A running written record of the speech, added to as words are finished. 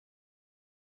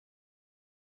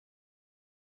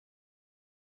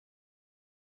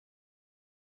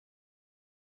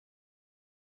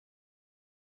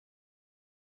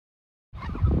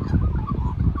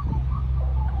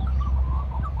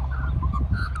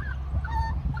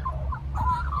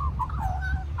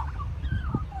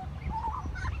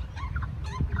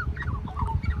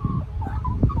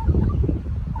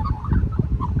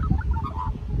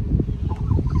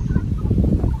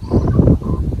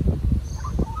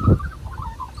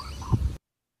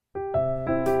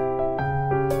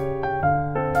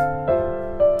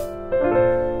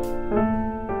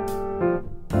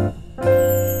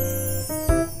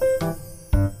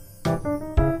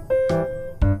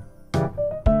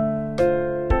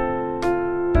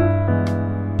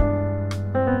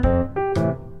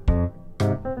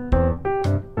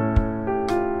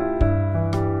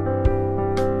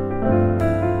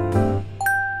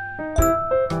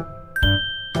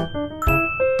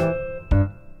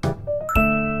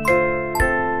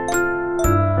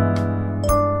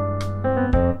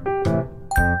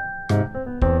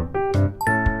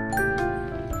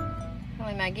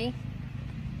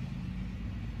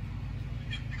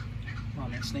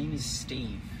and its name is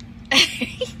Steve. And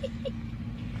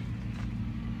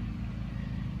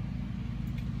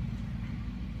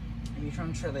you're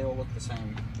trying to show they all look the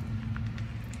same.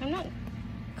 I'm not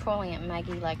calling it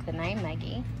Maggie like the name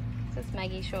Maggie. It's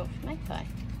Maggie short for magpie.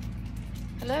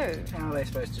 Hello. How are they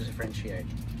supposed to differentiate?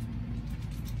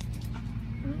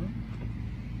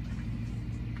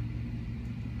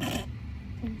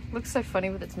 Looks so funny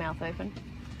with its mouth open.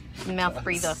 Mouth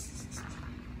breather.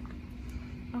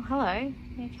 Oh, hello.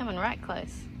 You're coming right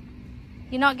close.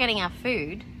 You're not getting our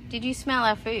food. Did you smell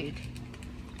our food?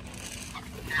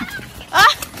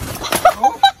 Ah!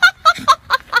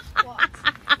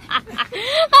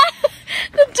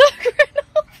 The dog ran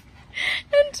off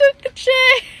and took the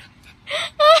chair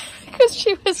because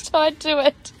she was tied to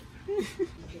it.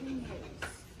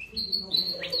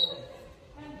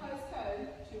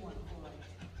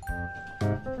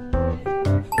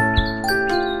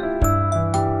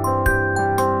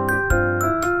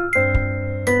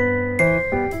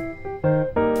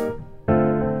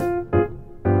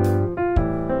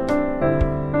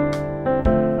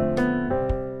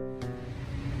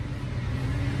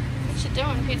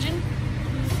 Pigeon.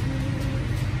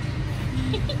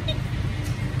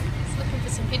 It's looking for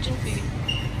some pigeon food.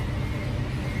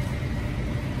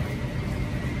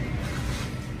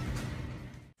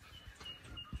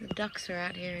 The ducks are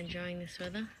out here enjoying this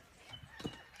weather.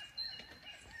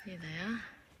 Here they are.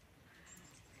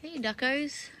 Hey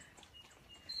duckos.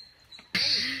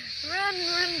 Run,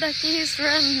 run duckies,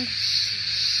 run.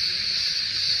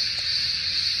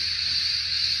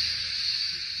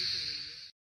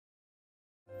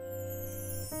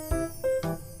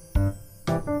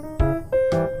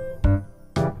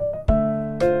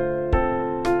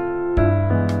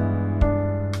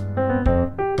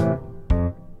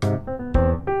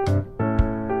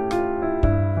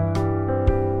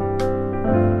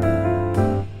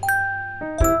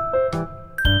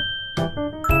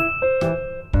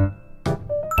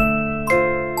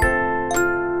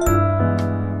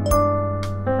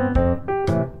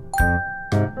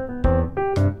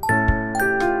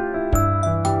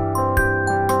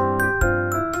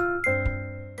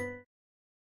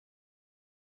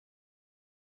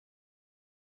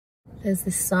 There's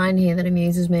this sign here that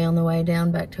amuses me on the way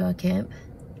down back to our camp.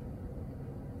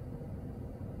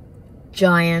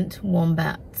 Giant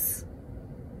wombats.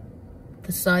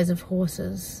 The size of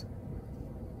horses.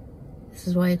 This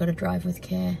is why you gotta drive with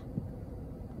care.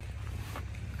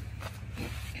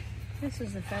 This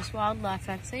is the first wildlife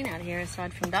I've seen out here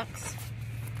aside from ducks.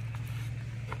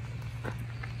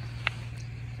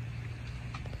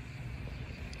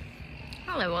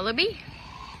 Hello, wallaby.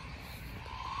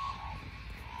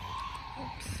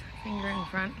 Oops, finger in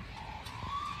front.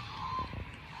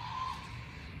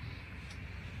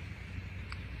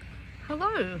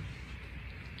 Hello.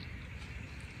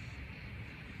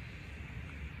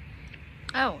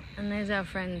 Oh, and there's our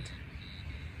friends,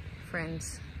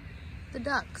 the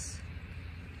ducks.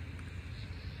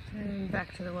 And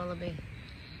back to the wallaby.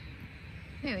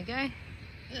 There we go.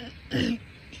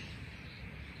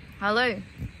 Hello.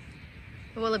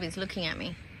 The wallaby's looking at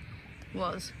me.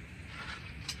 Was.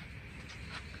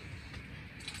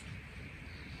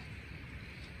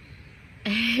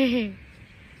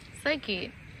 So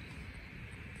cute.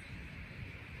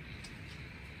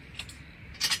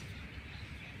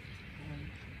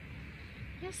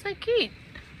 You're so cute.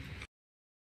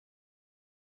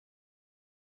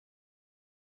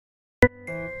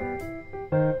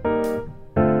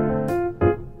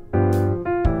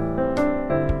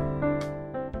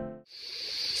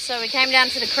 So we came down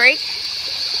to the creek.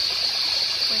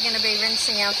 We're going to be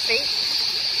rinsing our feet.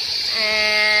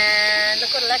 And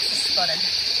look what Alexis spotted.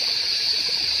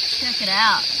 Check it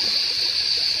out.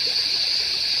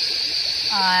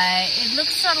 It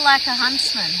looks sort of like a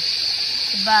huntsman,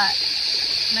 but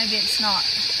maybe it's not.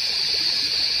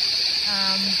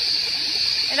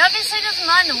 It obviously doesn't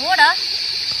mind the water.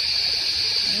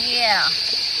 Yeah.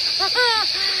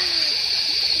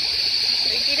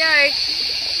 Okie doke.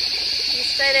 You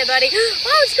stay there, buddy.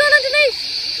 Oh, it's gone underneath.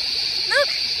 Look,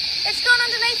 it's gone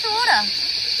underneath the water.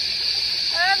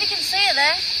 I don't know if you can see it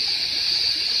there.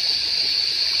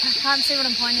 I can't see what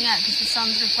I'm pointing at because the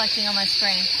sun's reflecting on my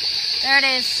screen. There it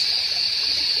is.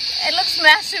 It looks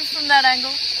massive from that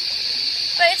angle.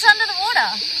 But it's under the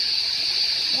water.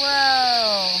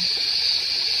 Whoa.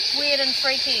 Weird and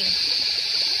freaky.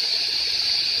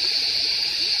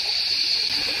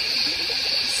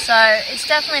 So it's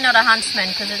definitely not a huntsman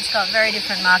because it's got very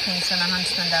different markings than a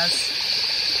huntsman does.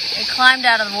 It climbed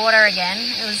out of the water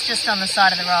again. It was just on the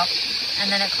side of the rock.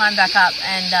 And then it climbed back up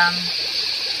and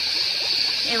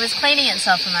it was cleaning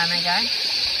itself a moment ago.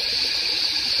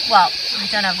 well, I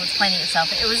don't know if it was cleaning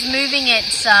itself. It was moving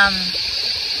its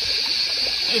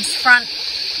front,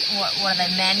 what are they,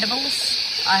 mandibles?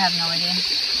 I have no idea.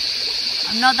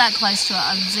 I'm not that close to it.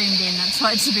 I've zoomed in, that's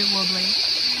why it's a bit wobbly.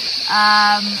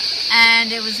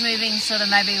 And it was moving sort of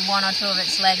maybe one or two of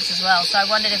its legs as well. So I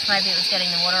wondered if maybe it was getting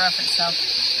the water off itself.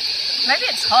 Maybe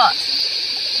it's hot,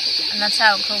 and that's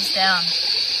how it cools down.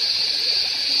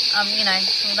 You know,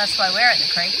 well, that's why we're at the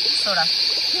creek, sort of.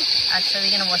 Actually,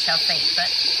 we're going to wash our feet, but,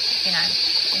 you know,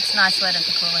 it's nice weather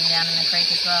for cooling down in the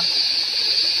creek as well.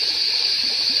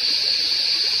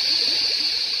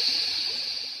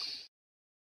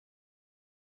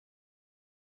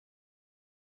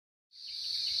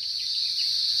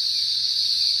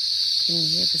 Can you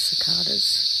hear the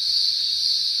cicadas?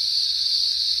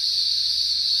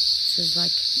 This is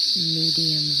like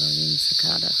medium volume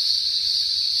cicada.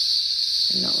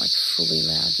 They're not like fully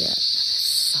loud yet. They're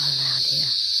so loud here.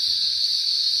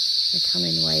 They come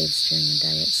in waves during the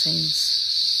day, it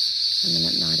seems, and then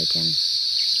at night again.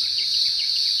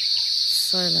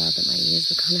 So loud that my ears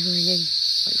were kind of ringing,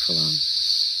 like full on.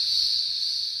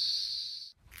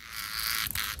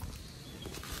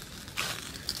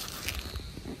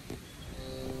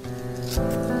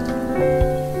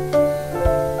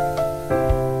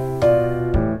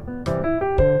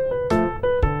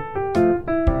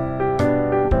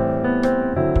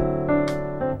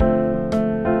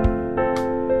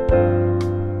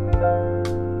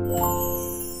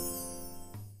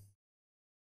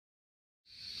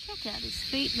 Check out his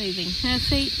feet moving. Her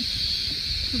feet.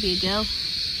 Could be a girl.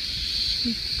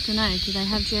 Don't know. Do they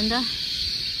have gender?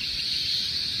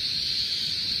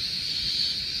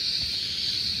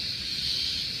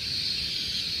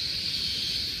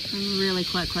 I'm really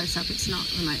quite close up. It's not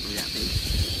remotely that big.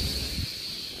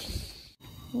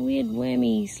 Weird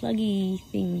wormy sluggy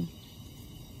thing.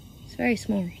 It's very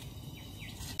small.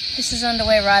 This is under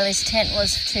where Riley's tent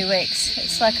was for 2 weeks.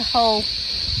 It's like a whole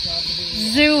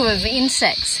zoo of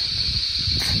insects.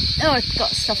 Oh, I've got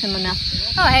stuff in my mouth.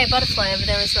 Oh, hey, butterfly over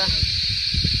there as well.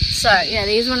 So, yeah,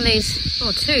 there's one of these,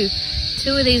 oh, two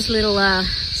of these little,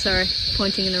 sorry,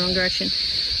 pointing in the wrong direction.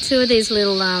 2 of these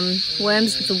little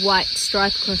worms with a white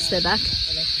stripe across their back.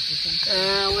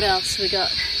 What else we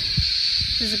got?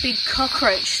 There's a big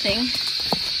cockroach thing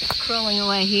crawling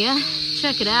away here.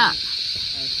 Check it out.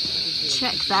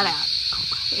 Check that out.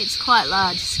 It's quite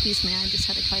large. Excuse me, I just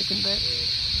had a coke and burp.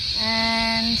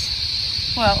 And,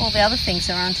 well, all the other things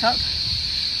are on top.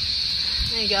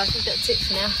 There you go. I think that's it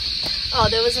for now. Oh,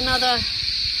 there was another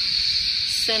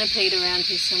centipede around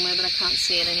here somewhere, but I can't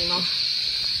see it anymore.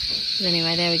 But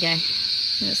anyway, there we go.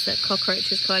 That's that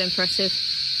cockroach. Is quite impressive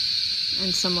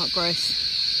and somewhat gross.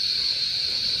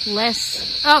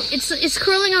 Oh, it's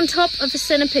crawling on top of a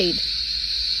centipede.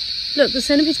 Look, the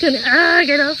centipede's going, ah,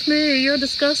 get off me, you're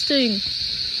disgusting.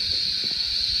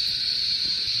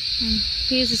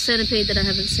 Here's a centipede that I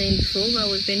haven't seen before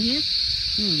while we've been here.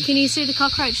 Can you see the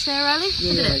cockroach there, Riley?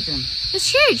 Yeah, Look at I it. can. It's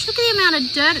huge. Look at the amount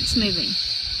of dirt it's moving.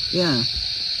 Yeah.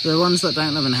 The ones that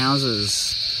don't live in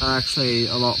houses are actually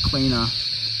a lot cleaner.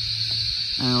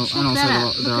 And also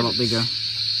they're a lot bigger.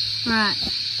 Right.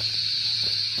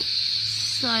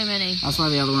 So many. That's why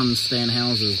the other ones stay in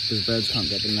houses, because birds can't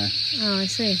get in there. Oh, I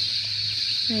see.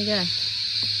 There you go.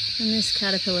 And this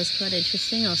caterpillar's quite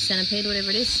interesting, or centipede, whatever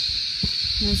it is.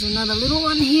 And there's another little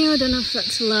one here. I don't know if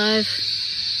that's alive.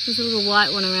 There's a little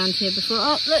white one around here before.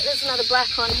 Oh, look, there's another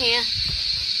black one here.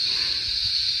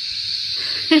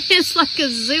 It's like a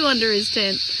zoo under his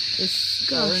tent. This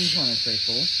orange one is pretty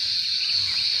cool.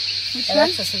 Which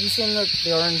Alexis, have you seen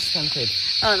the orange centipede?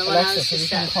 one? Oh, the one I was Alexis, have you just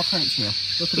seen at. the cockroach here?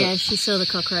 Look at Yeah, it. she saw the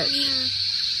cockroach.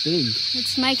 Big.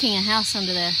 It's making a house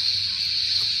under there.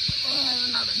 Oh, there's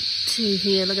another 2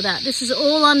 here. Look at that. This is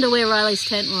all under where Riley's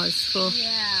tent was for,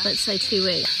 let's say, 2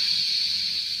 weeks.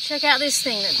 Check out this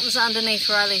thing that was underneath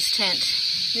Riley's tent.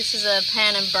 This is a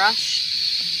pan and brush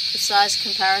for size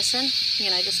comparison. You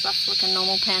know, just like a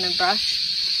normal pan and brush.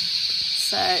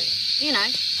 So, you know,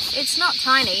 it's not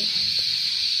tiny.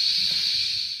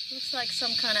 Looks like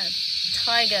some kind of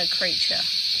tiger creature.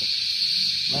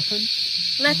 Leopard?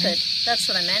 Leopard, that's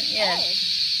what I meant, yeah.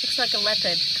 Looks like a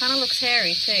leopard. Kind of looks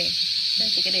hairy too. I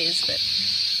don't think it is, but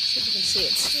see if you can see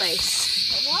its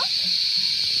face. What?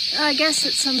 I guess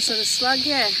it's some sort of slug,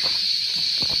 yeah.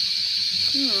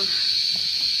 Oh.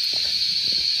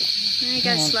 There you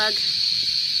go, slug.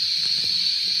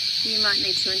 You might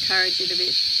need to encourage it a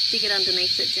bit. Dig it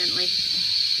underneath it gently.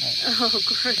 Oh,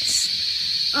 gross.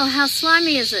 Oh, how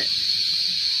slimy is it?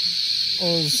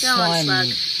 Oh, Go on,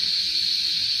 slug.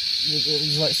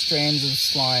 There's like strands of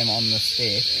slime on the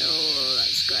stick. Oh,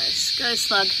 that's gross. Go,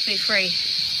 slug. Be free.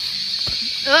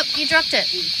 Oh, you dropped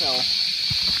it. It fell.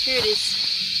 Here it is.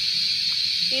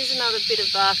 Use another bit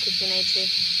of bark if you need to.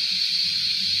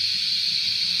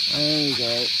 There you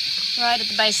go. Right at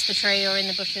the base of the tree or in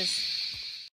the bushes.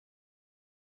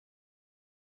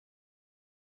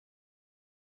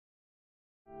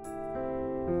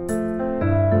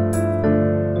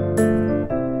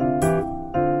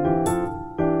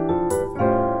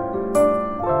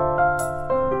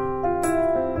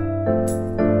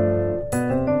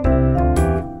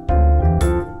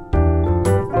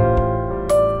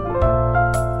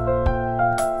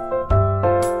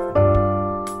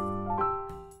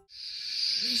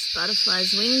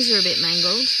 Butterfly's wings are a bit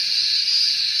mangled.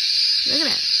 Look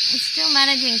at it. It's still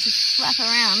managing to flap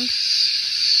around.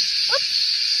 Whoop.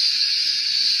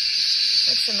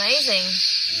 That's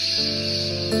amazing.